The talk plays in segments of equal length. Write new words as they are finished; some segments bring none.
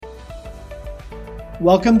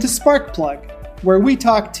Welcome to Sparkplug, where we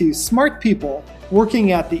talk to smart people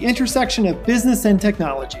working at the intersection of business and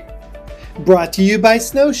technology. Brought to you by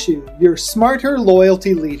Snowshoe, your smarter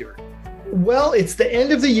loyalty leader. Well, it's the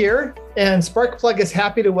end of the year, and Sparkplug is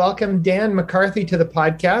happy to welcome Dan McCarthy to the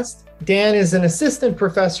podcast. Dan is an assistant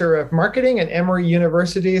professor of marketing at Emory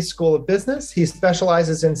University School of Business. He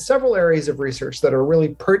specializes in several areas of research that are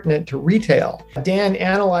really pertinent to retail. Dan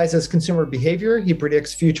analyzes consumer behavior. He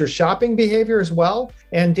predicts future shopping behavior as well.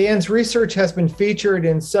 And Dan's research has been featured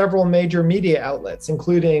in several major media outlets,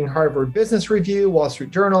 including Harvard Business Review, Wall Street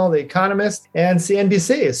Journal, The Economist, and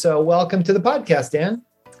CNBC. So welcome to the podcast, Dan.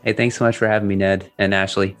 Hey, thanks so much for having me, Ned and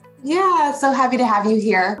Ashley. Yeah, so happy to have you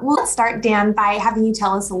here. Well, let's start, Dan, by having you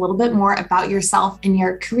tell us a little bit more about yourself and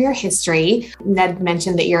your career history. Ned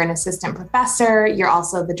mentioned that you're an assistant professor. You're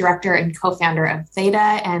also the director and co-founder of Theta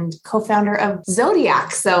and co-founder of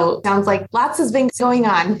Zodiac. So sounds like lots has been going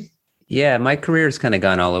on. Yeah, my career has kind of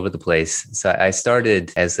gone all over the place. So I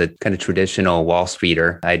started as a kind of traditional Wall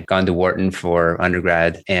Streeter. I'd gone to Wharton for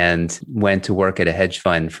undergrad and went to work at a hedge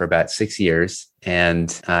fund for about 6 years.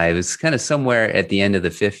 And I was kind of somewhere at the end of the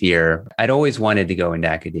fifth year. I'd always wanted to go into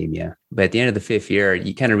academia. But at the end of the fifth year,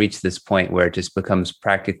 you kind of reach this point where it just becomes,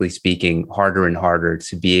 practically speaking, harder and harder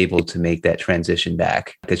to be able to make that transition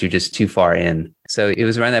back because you're just too far in. So it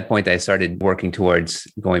was around that point that I started working towards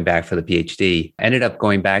going back for the PhD. I ended up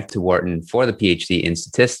going back to Wharton for the PhD in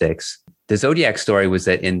statistics. The Zodiac story was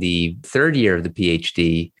that in the third year of the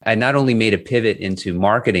PhD, I not only made a pivot into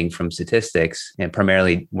marketing from statistics and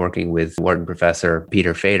primarily working with Wharton professor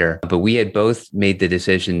Peter Fader, but we had both made the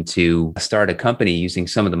decision to start a company using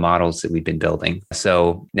some of the models that we've been building.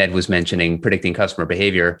 So Ned was mentioning predicting customer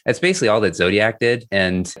behavior. That's basically all that Zodiac did.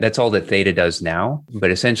 And that's all that Theta does now.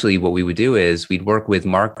 But essentially what we would do is we'd work with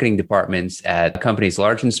marketing departments at companies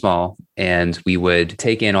large and small, and we would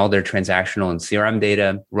take in all their transactional and CRM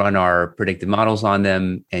data, run our predictive models on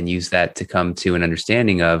them, and use that to come to an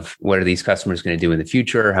understanding of what are these customers going to do in the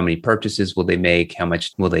future, how many purchases will they make, how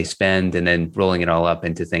much will they spend, and then rolling it all up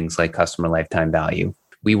into things like customer lifetime value.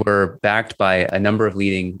 We were backed by a number of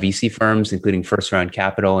leading VC firms, including First Round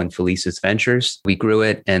Capital and Felicis Ventures. We grew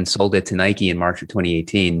it and sold it to Nike in March of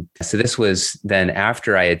 2018. So this was then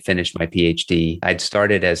after I had finished my PhD. I'd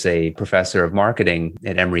started as a professor of marketing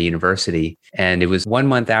at Emory University. And it was 1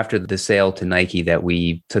 month after the sale to Nike that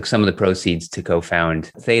we took some of the proceeds to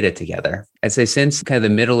co-found Theta together. I'd say since kind of the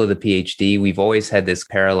middle of the PhD, we've always had this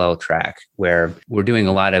parallel track where we're doing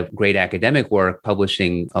a lot of great academic work,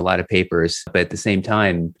 publishing a lot of papers, but at the same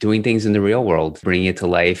time, doing things in the real world, bringing it to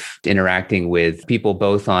life, interacting with people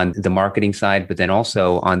both on the marketing side, but then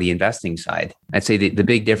also on the investing side. I'd say the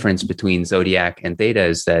big difference between Zodiac and Theta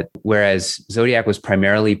is that whereas Zodiac was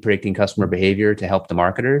primarily predicting customer behavior to help the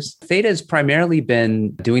marketers, Theta has primarily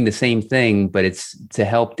been doing the same thing, but it's to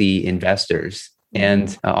help the investors.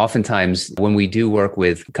 And oftentimes when we do work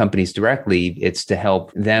with companies directly, it's to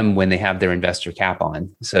help them when they have their investor cap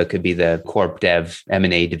on. So it could be the corp dev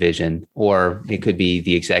M&A division, or it could be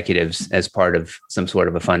the executives as part of some sort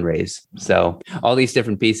of a fundraise. So all these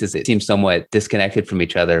different pieces, it seems somewhat disconnected from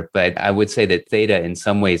each other. But I would say that Theta in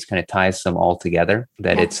some ways kind of ties them all together,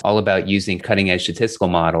 that it's all about using cutting edge statistical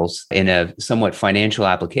models in a somewhat financial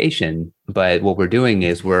application. But what we're doing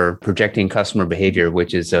is we're projecting customer behavior,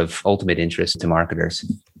 which is of ultimate interest to marketers.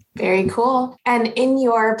 Very cool. And in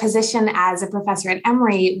your position as a professor at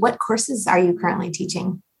Emory, what courses are you currently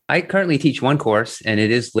teaching? I currently teach one course, and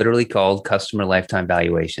it is literally called Customer Lifetime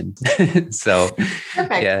Valuation. So,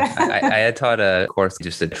 Perfect. Yeah, I had taught a course,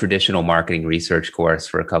 just a traditional marketing research course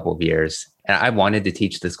for a couple of years. And I wanted to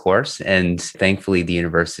teach this course. And thankfully, the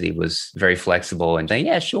university was very flexible and saying,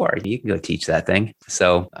 yeah, sure, you can go teach that thing.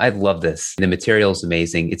 So I love this. The material is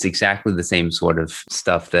amazing. It's exactly the same sort of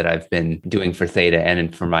stuff that I've been doing for Theta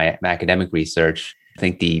and for my academic research. I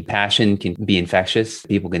think the passion can be infectious.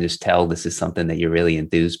 People can just tell this is something that you're really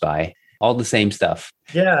enthused by. All the same stuff.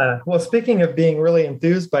 Yeah. Well, speaking of being really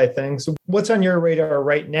enthused by things, what's on your radar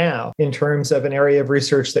right now in terms of an area of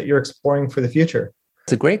research that you're exploring for the future?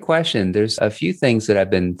 It's a great question. There's a few things that I've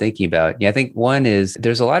been thinking about. Yeah, I think one is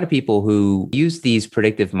there's a lot of people who use these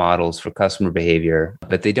predictive models for customer behavior,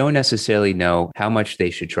 but they don't necessarily know how much they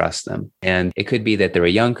should trust them. And it could be that they're a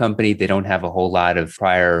young company. They don't have a whole lot of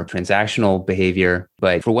prior transactional behavior.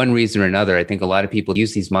 But for one reason or another, I think a lot of people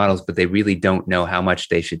use these models, but they really don't know how much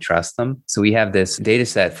they should trust them. So we have this data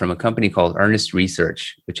set from a company called Earnest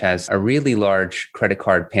Research, which has a really large credit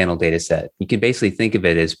card panel data set. You can basically think of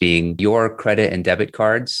it as being your credit and debit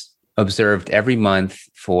cards observed every month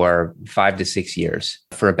for 5 to 6 years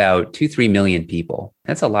for about 2-3 million people.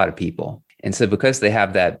 That's a lot of people. And so because they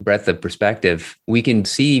have that breadth of perspective, we can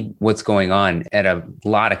see what's going on at a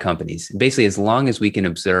lot of companies. Basically, as long as we can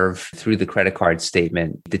observe through the credit card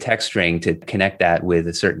statement, the text string to connect that with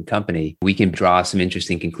a certain company, we can draw some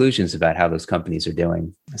interesting conclusions about how those companies are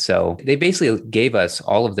doing. So they basically gave us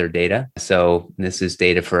all of their data. So this is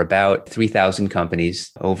data for about 3,000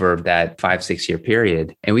 companies over that 5-6 year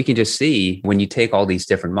period. And we can just see when you take all these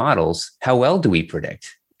different models, how well do we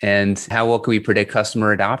predict? And how well can we predict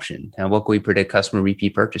customer adoption? How well can we predict customer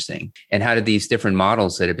repeat purchasing? And how do these different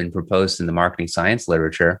models that have been proposed in the marketing science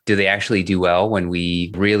literature, do they actually do well when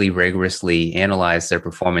we really rigorously analyze their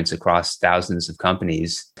performance across thousands of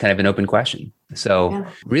companies? Kind of an open question. So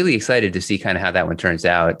really excited to see kind of how that one turns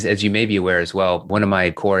out. As you may be aware as well, one of my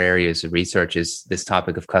core areas of research is this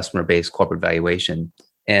topic of customer-based corporate valuation.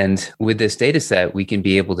 And with this data set, we can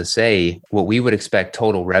be able to say what we would expect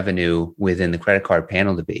total revenue within the credit card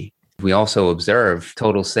panel to be. We also observe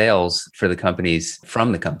total sales for the companies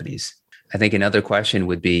from the companies. I think another question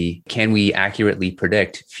would be, can we accurately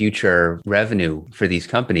predict future revenue for these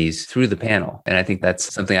companies through the panel? And I think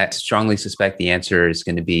that's something I strongly suspect the answer is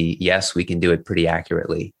going to be yes, we can do it pretty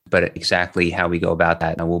accurately. But exactly how we go about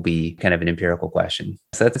that will be kind of an empirical question.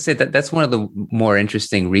 So that's it. That's one of the more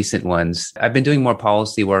interesting recent ones. I've been doing more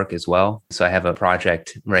policy work as well. So I have a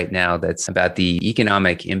project right now that's about the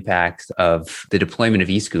economic impact of the deployment of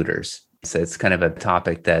e-scooters. So it's kind of a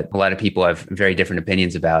topic that a lot of people have very different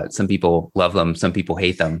opinions about. Some people love them, some people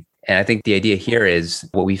hate them. And I think the idea here is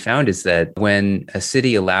what we found is that when a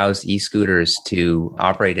city allows e-scooters to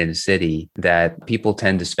operate in a city, that people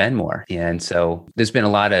tend to spend more. And so there's been a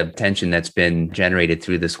lot of tension that's been generated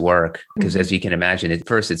through this work, because as you can imagine, at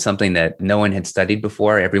first, it's something that no one had studied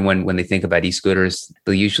before. Everyone, when they think about e-scooters,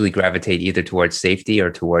 they'll usually gravitate either towards safety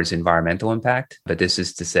or towards environmental impact. But this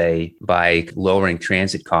is to say, by lowering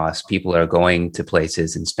transit costs, people are going to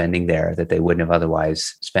places and spending there that they wouldn't have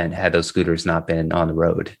otherwise spent had those scooters not been on the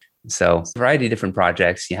road. So a variety of different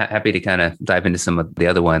projects. Yeah, happy to kind of dive into some of the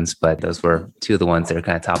other ones, but those were two of the ones that are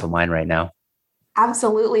kind of top of mind right now.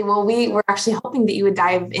 Absolutely. Well, we were actually hoping that you would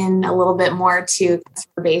dive in a little bit more to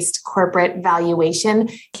customer-based corporate valuation.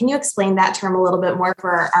 Can you explain that term a little bit more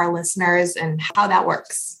for our listeners and how that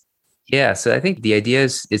works? Yeah, so I think the idea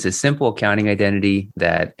is it's a simple accounting identity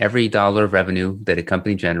that every dollar of revenue that a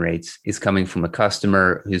company generates is coming from a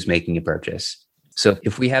customer who's making a purchase. So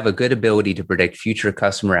if we have a good ability to predict future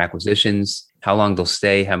customer acquisitions, how long they'll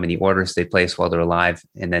stay, how many orders they place while they're alive,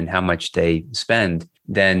 and then how much they spend,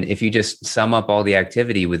 then if you just sum up all the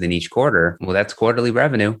activity within each quarter, well, that's quarterly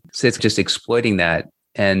revenue. So it's just exploiting that.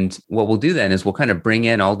 And what we'll do then is we'll kind of bring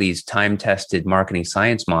in all these time-tested marketing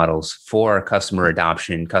science models for customer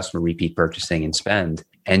adoption, customer repeat purchasing, and spend,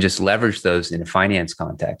 and just leverage those in a finance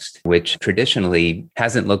context, which traditionally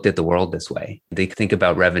hasn't looked at the world this way. They think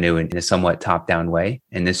about revenue in a somewhat top-down way.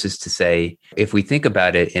 And this is to say, if we think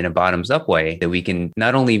about it in a bottoms-up way, that we can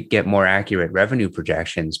not only get more accurate revenue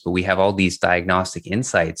projections, but we have all these diagnostic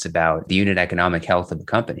insights about the unit economic health of the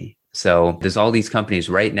company. So there's all these companies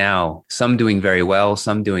right now, some doing very well,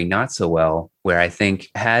 some doing not so well, where I think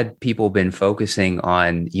had people been focusing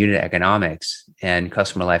on unit economics and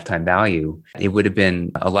customer lifetime value, it would have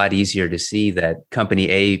been a lot easier to see that company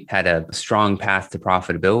A had a strong path to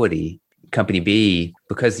profitability. Company B,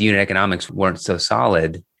 because the unit economics weren't so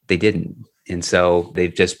solid, they didn't. And so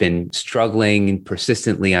they've just been struggling,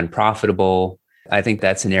 persistently unprofitable. I think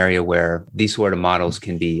that's an area where these sort of models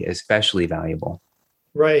can be especially valuable.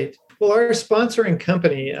 Right. Well, our sponsoring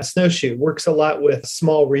company, Snowshoe, works a lot with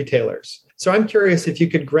small retailers. So I'm curious if you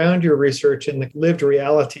could ground your research in the lived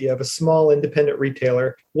reality of a small independent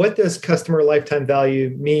retailer. What does customer lifetime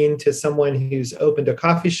value mean to someone who's opened a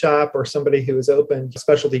coffee shop or somebody who has opened a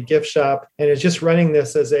specialty gift shop and is just running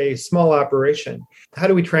this as a small operation? How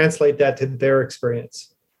do we translate that to their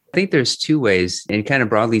experience? I think there's two ways. And kind of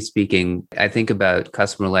broadly speaking, I think about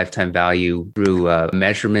customer lifetime value through a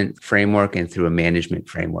measurement framework and through a management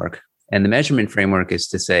framework. And the measurement framework is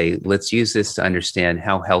to say, let's use this to understand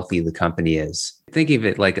how healthy the company is. Think of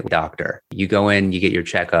it like a doctor. You go in, you get your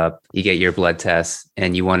checkup, you get your blood tests,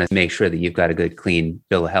 and you want to make sure that you've got a good, clean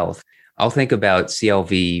bill of health. I'll think about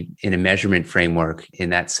CLV in a measurement framework in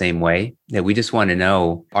that same way, that we just want to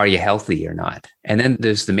know, are you healthy or not? And then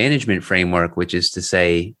there's the management framework, which is to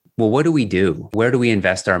say, well, what do we do? Where do we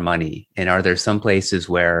invest our money? And are there some places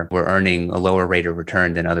where we're earning a lower rate of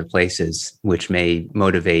return than other places, which may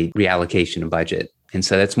motivate reallocation of budget? And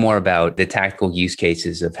so that's more about the tactical use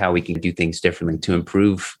cases of how we can do things differently to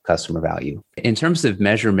improve customer value. In terms of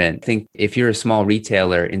measurement, I think if you're a small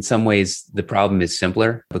retailer, in some ways, the problem is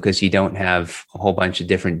simpler because you don't have a whole bunch of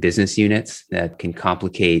different business units that can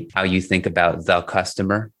complicate how you think about the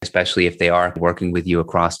customer, especially if they are working with you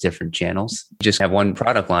across different channels. You just have one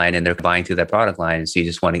product line and they're buying through that product line. So you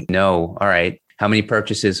just want to know, all right, how many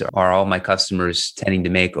purchases are all my customers tending to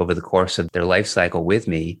make over the course of their life cycle with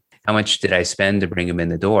me? How much did I spend to bring them in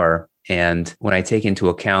the door? And when I take into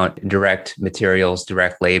account direct materials,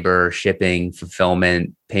 direct labor, shipping,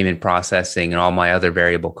 fulfillment, payment processing, and all my other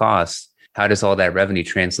variable costs, how does all that revenue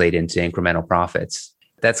translate into incremental profits?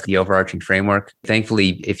 That's the overarching framework.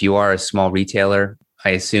 Thankfully, if you are a small retailer,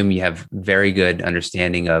 I assume you have very good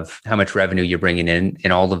understanding of how much revenue you're bringing in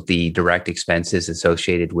and all of the direct expenses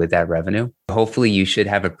associated with that revenue. Hopefully, you should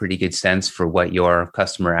have a pretty good sense for what your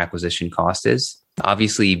customer acquisition cost is.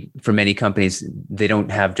 Obviously, for many companies, they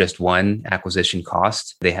don't have just one acquisition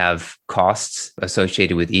cost. They have costs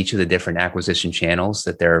associated with each of the different acquisition channels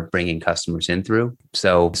that they're bringing customers in through.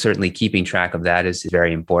 So certainly keeping track of that is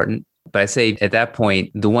very important. But I say at that point,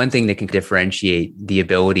 the one thing that can differentiate the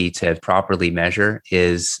ability to properly measure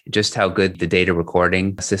is just how good the data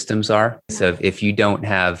recording systems are. So if you don't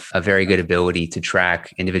have a very good ability to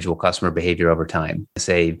track individual customer behavior over time,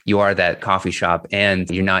 say you are that coffee shop and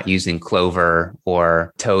you're not using Clover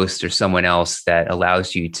or Toast or someone else that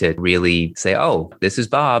allows you to really say, oh, this is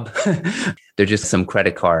Bob. They're just some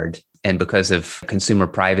credit card. And because of consumer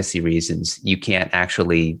privacy reasons, you can't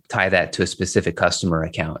actually tie that to a specific customer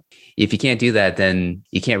account. If you can't do that, then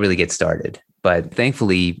you can't really get started. But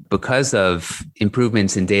thankfully, because of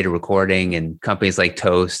improvements in data recording and companies like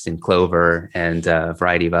Toast and Clover and a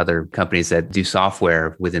variety of other companies that do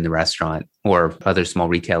software within the restaurant or other small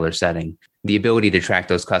retailer setting, the ability to track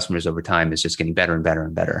those customers over time is just getting better and better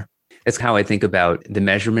and better. That's how I think about the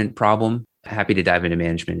measurement problem. Happy to dive into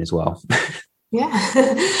management as well. Yeah.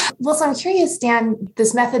 Well, so I'm curious, Dan,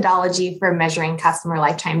 this methodology for measuring customer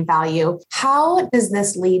lifetime value, how does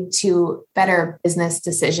this lead to better business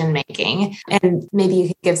decision making? And maybe you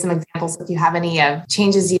could give some examples if you have any of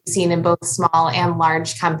changes you've seen in both small and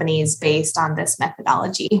large companies based on this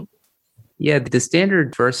methodology. Yeah, the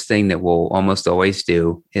standard first thing that we'll almost always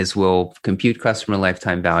do is we'll compute customer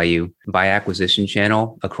lifetime value by acquisition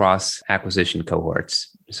channel across acquisition cohorts.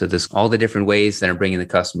 So there's all the different ways that I'm bringing the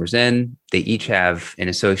customers in. They each have an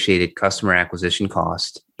associated customer acquisition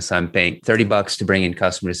cost. So I'm paying $30 to bring in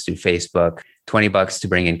customers through Facebook, $20 to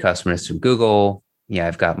bring in customers through Google. Yeah,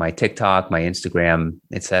 I've got my TikTok, my Instagram,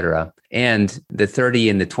 et cetera. And the 30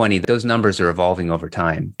 and the 20, those numbers are evolving over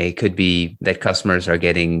time. It could be that customers are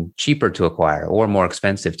getting cheaper to acquire or more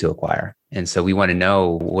expensive to acquire. And so we want to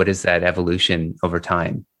know what is that evolution over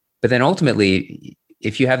time. But then ultimately,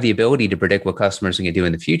 if you have the ability to predict what customers are going to do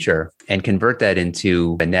in the future and convert that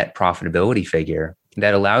into a net profitability figure,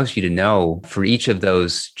 that allows you to know for each of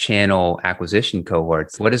those channel acquisition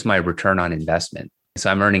cohorts, what is my return on investment? So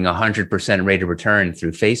I'm earning 100% rate of return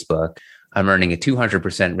through Facebook. I'm earning a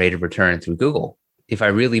 200% rate of return through Google. If I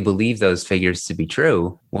really believe those figures to be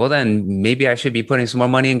true, well, then maybe I should be putting some more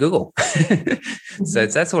money in Google. So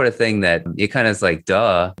it's that sort of thing that it kind of is like,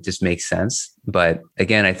 duh, it just makes sense. But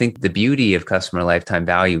again, I think the beauty of customer lifetime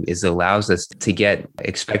value is it allows us to get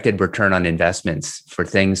expected return on investments for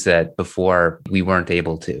things that before we weren't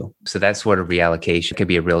able to. So that sort of reallocation could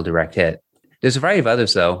be a real direct hit. There's a variety of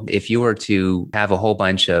others, though. If you were to have a whole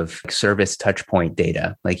bunch of service touchpoint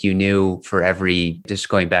data, like you knew for every, just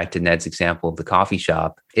going back to Ned's example of the coffee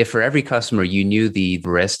shop, if for every customer you knew the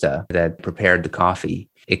barista that prepared the coffee,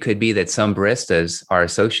 it could be that some baristas are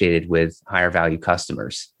associated with higher value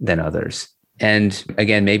customers than others. And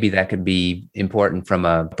again, maybe that could be important from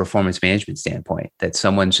a performance management standpoint, that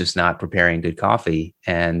someone's just not preparing good coffee.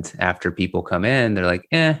 And after people come in, they're like,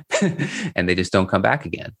 and they just don't come back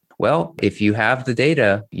again. Well, if you have the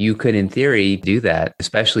data, you could, in theory, do that,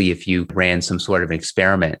 especially if you ran some sort of an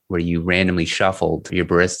experiment where you randomly shuffled your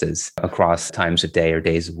baristas across times of day or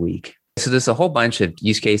days of week. So there's a whole bunch of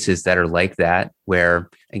use cases that are like that, where,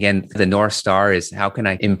 again, the North Star is how can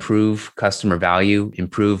I improve customer value,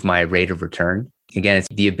 improve my rate of return? Again, it's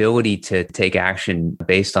the ability to take action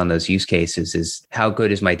based on those use cases is how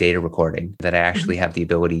good is my data recording, that I actually have the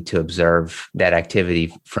ability to observe that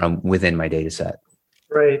activity from within my data set.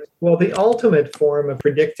 Right. Well, the ultimate form of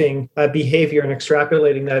predicting behavior and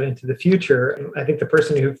extrapolating that into the future, I think the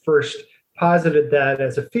person who first posited that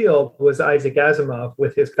as a field was Isaac Asimov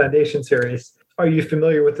with his Foundation series. Are you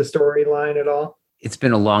familiar with the storyline at all? It's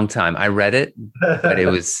been a long time. I read it, but it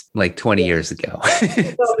was like 20 years ago.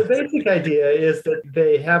 Well, the basic idea is that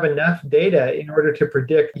they have enough data in order to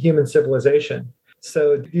predict human civilization.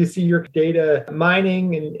 So do you see your data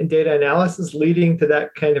mining and data analysis leading to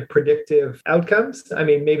that kind of predictive outcomes? I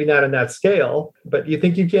mean, maybe not on that scale, but do you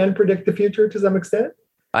think you can predict the future to some extent?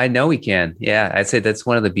 I know we can. Yeah, I'd say that's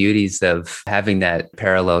one of the beauties of having that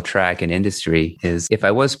parallel track in industry is if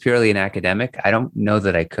I was purely an academic, I don't know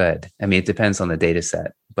that I could. I mean, it depends on the data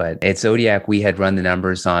set. But at Zodiac, we had run the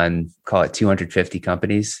numbers on, call it 250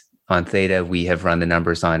 companies. On Theta, we have run the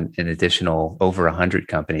numbers on an additional over 100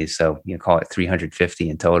 companies. So call it 350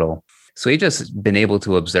 in total. So we've just been able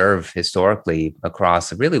to observe historically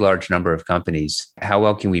across a really large number of companies, how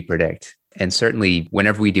well can we predict? And certainly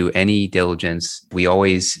whenever we do any diligence, we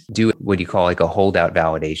always do what you call like a holdout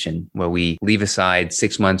validation, where we leave aside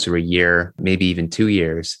 6 months or a year, maybe even 2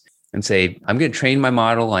 years, and say, I'm going to train my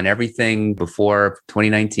model on everything before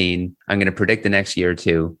 2019. I'm going to predict the next year or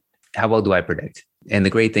two. How well do I predict? And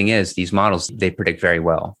the great thing is these models, they predict very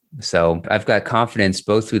well. So I've got confidence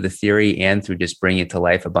both through the theory and through just bringing it to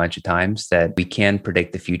life a bunch of times that we can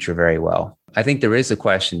predict the future very well. I think there is a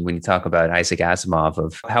question when you talk about Isaac Asimov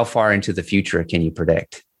of how far into the future can you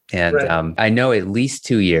predict? And right. I know at least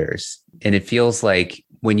 2 years. And it feels like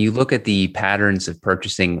when you look at the patterns of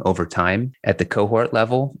purchasing over time at the cohort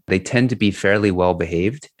level, they tend to be fairly well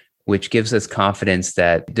behaved, which gives us confidence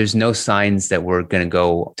that there's no signs that we're going to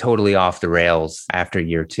go totally off the rails after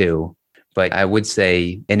year 2. But I would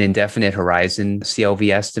say an indefinite horizon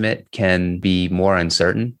CLV estimate can be more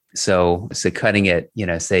uncertain. So cutting it,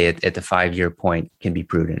 say at the 5-year point can be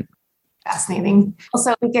prudent. Fascinating.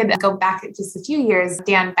 Also, we could go back just a few years,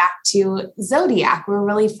 Dan, back to Zodiac. We're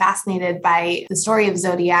really fascinated by the story of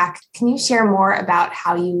Zodiac. Can you share more about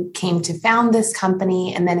how you came to found this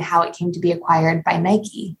company and then how it came to be acquired by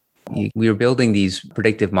Nike? We were building these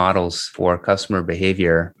predictive models for customer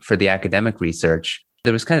behavior for the academic research.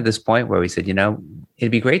 There was kind of this point where we said,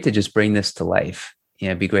 it'd be great to just bring this to life.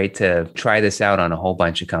 It'd be great to try this out on a whole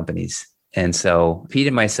bunch of companies. And so Pete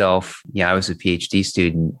and myself, I was a PhD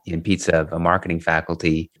student and Pete's a marketing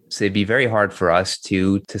faculty. So it'd be very hard for us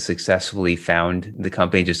to successfully found the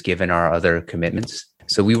company just given our other commitments.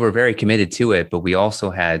 So we were very committed to it, but we also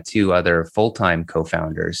had 2 other full-time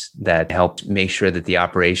co-founders that helped make sure that the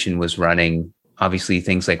operation was running, obviously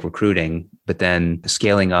things like recruiting, but then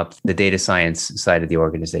scaling up the data science side of the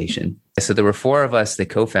organization. So there were 4 of us that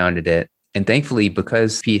co-founded it. And thankfully,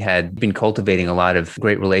 because Pete had been cultivating a lot of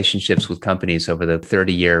great relationships with companies over the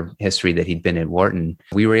 30-year history that he'd been at Wharton,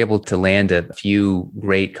 we were able to land a few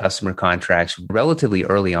great customer contracts relatively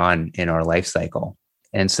early on in our life cycle.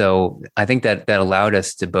 And so I think that allowed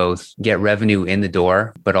us to both get revenue in the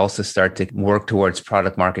door, but also start to work towards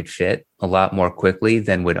product market fit a lot more quickly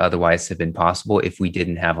than would otherwise have been possible if we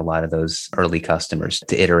didn't have a lot of those early customers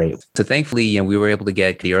to iterate. So thankfully, we were able to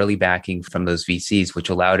get the early backing from those VCs, which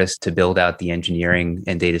allowed us to build out the engineering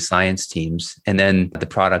and data science teams, and then the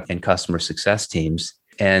product and customer success teams.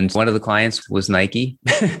 And one of the clients was Nike.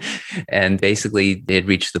 And basically, they had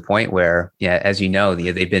reached the point where, as you know,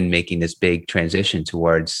 they've been making this big transition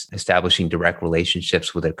towards establishing direct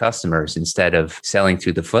relationships with their customers instead of selling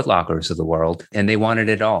through the Foot Lockers of the world. And they wanted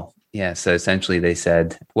it all. Yeah. So essentially they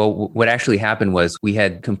said, well, what actually happened was we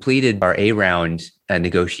had completed our A round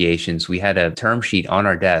negotiations. We had a term sheet on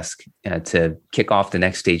our desk to kick off the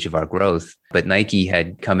next stage of our growth. But Nike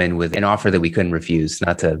had come in with an offer that we couldn't refuse,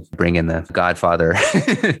 not to bring in the Godfather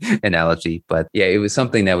analogy. But it was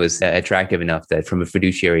something that was attractive enough that from a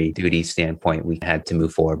fiduciary duty standpoint, we had to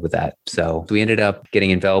move forward with that. So we ended up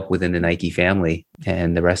getting enveloped within the Nike family,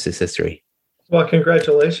 and the rest is history. Well,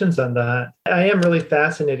 congratulations on that. I am really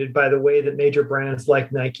fascinated by the way that major brands like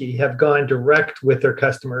Nike have gone direct with their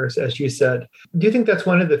customers, as you said. Do you think that's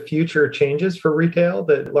one of the future changes for retail,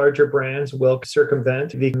 that larger brands will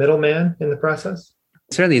circumvent the middleman in the process?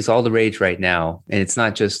 Certainly, it's all the rage right now. And it's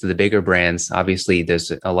not just the bigger brands. Obviously, there's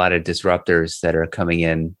a lot of disruptors that are coming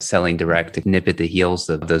in, selling direct to nip at the heels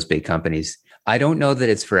of those big companies. I don't know that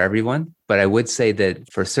it's for everyone, but I would say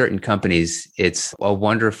that for certain companies, it's a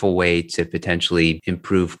wonderful way to potentially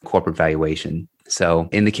improve corporate valuation. So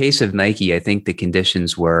in the case of Nike, I think the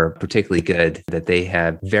conditions were particularly good, that they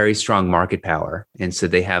have very strong market power. And so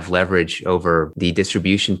they have leverage over the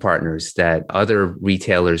distribution partners that other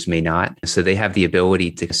retailers may not. So they have the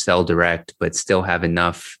ability to sell direct, but still have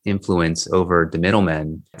enough influence over the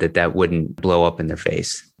middlemen that wouldn't blow up in their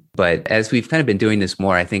face. But as we've kind of been doing this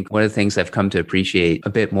more, I think one of the things I've come to appreciate a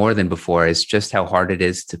bit more than before is just how hard it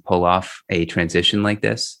is to pull off a transition like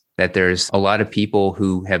this. That there's a lot of people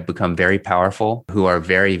who have become very powerful, who are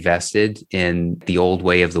very vested in the old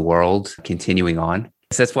way of the world continuing on.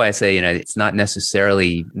 So that's why I say, it's not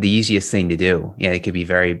necessarily the easiest thing to do. Yeah, it could be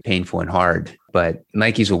very painful and hard. But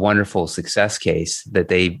Nike's a wonderful success case that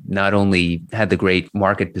they not only had the great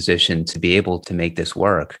market position to be able to make this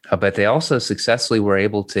work, but they also successfully were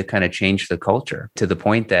able to kind of change the culture to the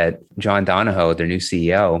point that John Donahoe, their new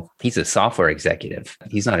CEO, he's a software executive.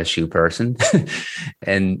 He's not a shoe person.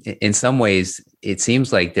 And in some ways, it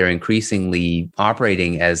seems like they're increasingly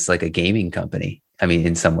operating as like a gaming company. I mean,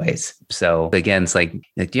 in some ways. So again, it's like, do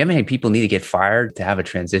you know how many people need to get fired to have a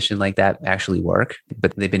transition like that actually work?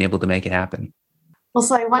 But they've been able to make it happen. Well,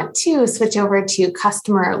 so I want to switch over to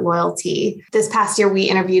customer loyalty. This past year, we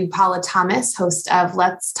interviewed Paula Thomas, host of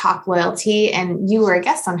Let's Talk Loyalty, and you were a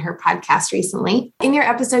guest on her podcast recently. In your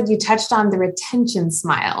episode, you touched on the retention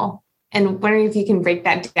smile, and wondering if you can break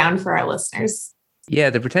that down for our listeners. Yeah,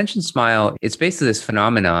 the retention smile, it's basically this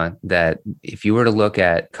phenomenon that if you were to look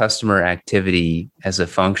at customer activity as a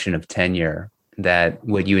function of tenure, that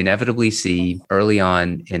what you inevitably see early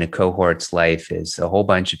on in a cohort's life is a whole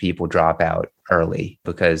bunch of people drop out early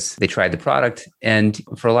because they tried the product. And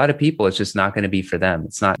for a lot of people, it's just not going to be for them.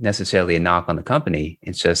 It's not necessarily a knock on the company.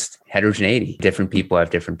 It's just heterogeneity. Different people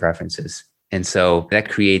have different preferences. And so that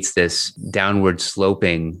creates this downward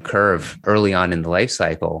sloping curve early on in the life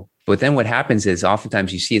cycle. But then what happens is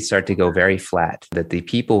oftentimes you see it start to go very flat, that the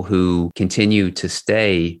people who continue to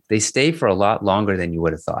stay, they stay for a lot longer than you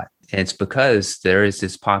would have thought. And it's because there is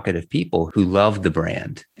this pocket of people who love the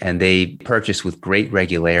brand and they purchase with great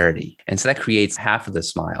regularity. And so that creates half of the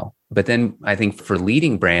smile. But then I think for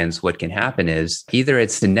leading brands, what can happen is either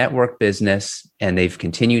it's the network business and they've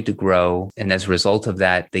continued to grow. And as a result of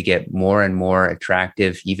that, they get more and more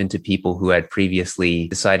attractive, even to people who had previously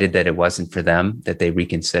decided that it wasn't for them, that they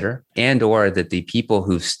reconsider. And or that the people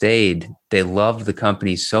who've stayed, they love the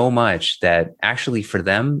company so much that actually for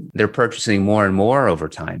them, they're purchasing more and more over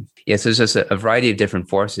time. Yes, there's just a variety of different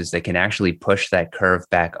forces that can actually push that curve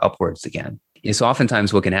back upwards again. So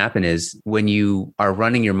oftentimes what can happen is when you are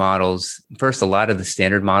running your models, first, a lot of the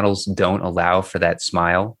standard models don't allow for that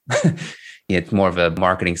smile. It's more of a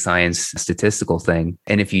marketing science statistical thing.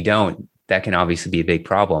 And if you don't, that can obviously be a big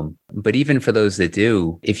problem. But even for those that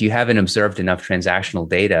do, if you haven't observed enough transactional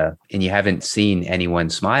data and you haven't seen anyone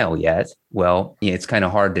smile yet, well, it's kind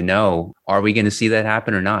of hard to know, are we going to see that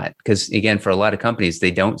happen or not? Because again, for a lot of companies,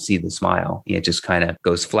 they don't see the smile. It just kind of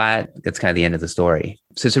goes flat. That's kind of the end of the story.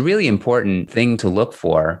 So it's a really important thing to look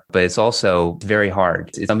for, but it's also very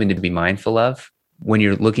hard. It's something to be mindful of. When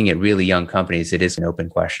you're looking at really young companies, it is an open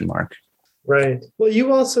question mark. Right. Well,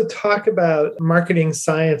 you also talk about marketing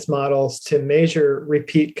science models to measure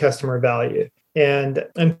repeat customer value. And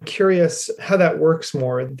I'm curious how that works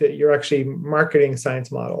more, that you're actually marketing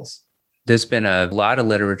science models. There's been a lot of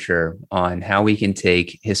literature on how we can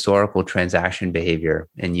take historical transaction behavior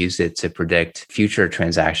and use it to predict future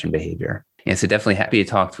transaction behavior. And so definitely happy to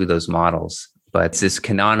talk through those models. But it's this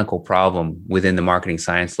canonical problem within the marketing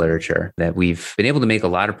science literature that we've been able to make a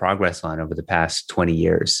lot of progress on over the past 20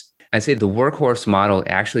 years. I'd say the workhorse model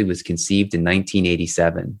actually was conceived in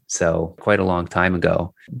 1987, so quite a long time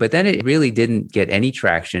ago. But then it really didn't get any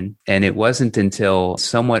traction. And it wasn't until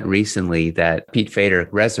somewhat recently that Pete Fader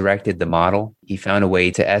resurrected the model. He found a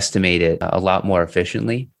way to estimate it a lot more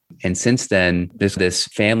efficiently. And since then, there's this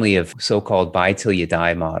family of so-called buy till you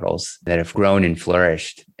die models that have grown and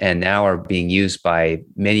flourished and now are being used by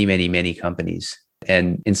many, many, many companies.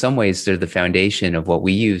 And in some ways, they're the foundation of what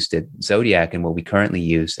we used at Zodiac and what we currently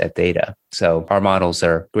use at Theta. So our models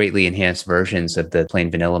are greatly enhanced versions of the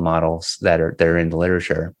plain vanilla models that are in the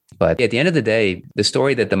literature. But at the end of the day, the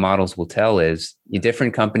story that the models will tell is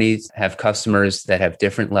different companies have customers that have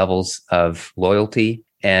different levels of loyalty.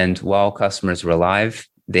 And while customers are alive,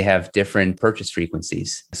 they have different purchase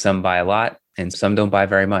frequencies. Some buy a lot and some don't buy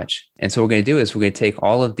very much. And so what we're going to do is we're going to take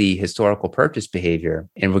all of the historical purchase behavior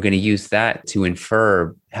and we're going to use that to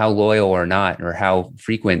infer how loyal or not, or how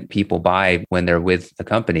frequent people buy when they're with a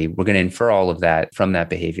company. We're going to infer all of that from that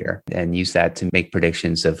behavior and use that to make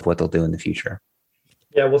predictions of what they'll do in the future.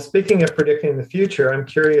 Yeah, well, speaking of predicting the future, I'm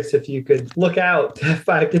curious if you could look out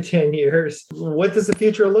 5 to 10 years. What does the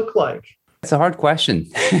future look like? It's a hard question.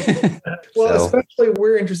 Especially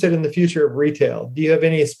we're interested in the future of retail. Do you have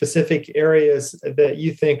any specific areas that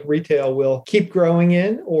you think retail will keep growing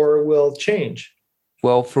in or will change?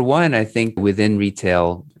 Well, for one, I think within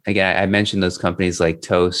retail, Again, I mentioned those companies like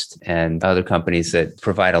Toast and other companies that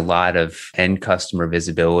provide a lot of end customer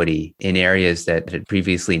visibility in areas that had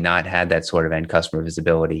previously not had that sort of end customer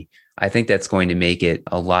visibility. I think that's going to make it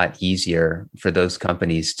a lot easier for those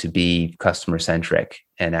companies to be customer centric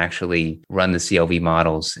and actually run the CLV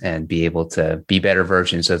models and be able to be better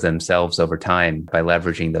versions of themselves over time by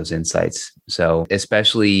leveraging those insights. So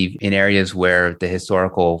especially in areas where the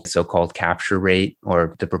historical so-called capture rate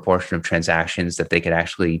or the proportion of transactions that they could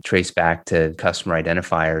actually trace back to customer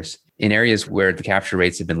identifiers, in areas where the capture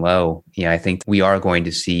rates have been low, I think we are going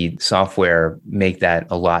to see software make that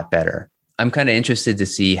a lot better. I'm kind of interested to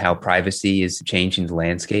see how privacy is changing the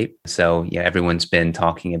landscape. So everyone's been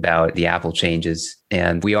talking about the Apple changes,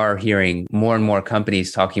 and we are hearing more and more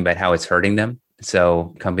companies talking about how it's hurting them.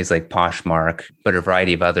 So companies like Poshmark, but a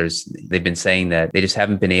variety of others, they've been saying that they just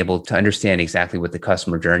haven't been able to understand exactly what the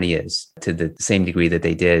customer journey is to the same degree that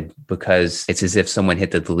they did, because it's as if someone hit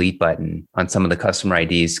the delete button on some of the customer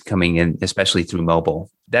IDs coming in, especially through mobile.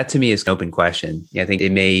 That to me is an open question. I think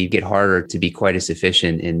it may get harder to be quite as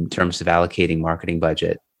efficient in terms of allocating marketing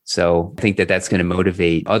budget. So I think that that's going to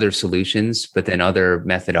motivate other solutions, but then other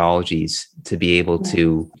methodologies to be able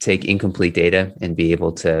to take incomplete data and be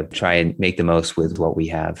able to try and make the most with what we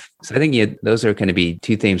have. So I think those are going to be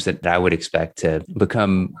two themes that I would expect to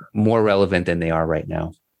become more relevant than they are right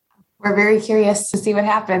now. We're very curious to see what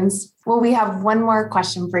happens. Well, we have one more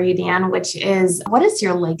question for you, Dan, which is, what is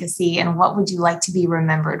your legacy and what would you like to be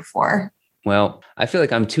remembered for? Well, I feel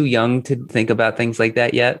like I'm too young to think about things like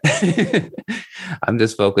that yet. I'm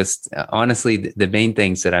just focused. Honestly, the main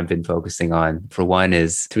things that I've been focusing on, for one,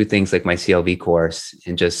 is through things like my CLV course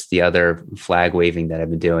and just the other flag waving that I've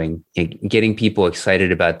been doing, getting people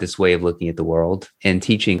excited about this way of looking at the world and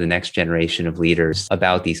teaching the next generation of leaders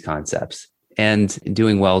about these concepts. And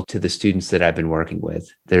doing well to the students that I've been working with.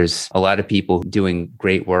 There's a lot of people doing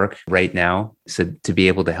great work right now. So to be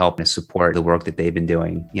able to help and support the work that they've been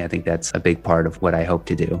doing, I think that's a big part of what I hope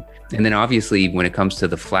to do. And then obviously, when it comes to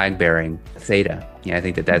the flag bearing, Theta, I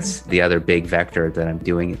think that's the other big vector that I'm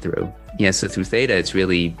doing it through. So through Theta, it's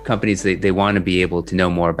really companies, they want to be able to know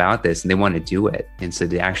more about this and they want to do it. And so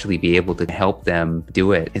to actually be able to help them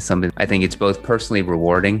do it is something I think it's both personally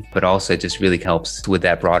rewarding, but also it just really helps with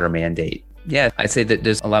that broader mandate. Yeah, I'd say that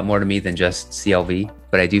there's a lot more to me than just CLV,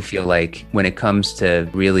 but I do feel like when it comes to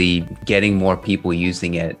really getting more people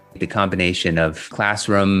using it, the combination of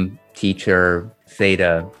classroom, teacher,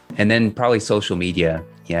 Theta, and then probably social media.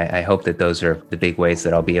 I hope that those are the big ways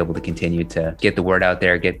that I'll be able to continue to get the word out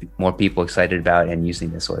there, get more people excited about and using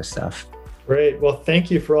this sort of stuff. Great. Well, thank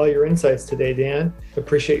you for all your insights today, Dan.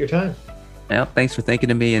 Appreciate your time. Well, thanks for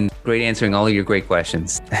thinking of me and great answering all of your great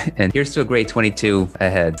questions. And here's to a great 22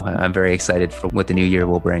 ahead. I'm very excited for what the new year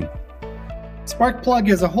will bring. Sparkplug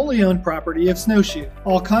is a wholly owned property of Snowshoe.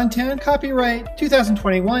 All content, copyright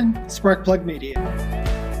 2021, Sparkplug Media.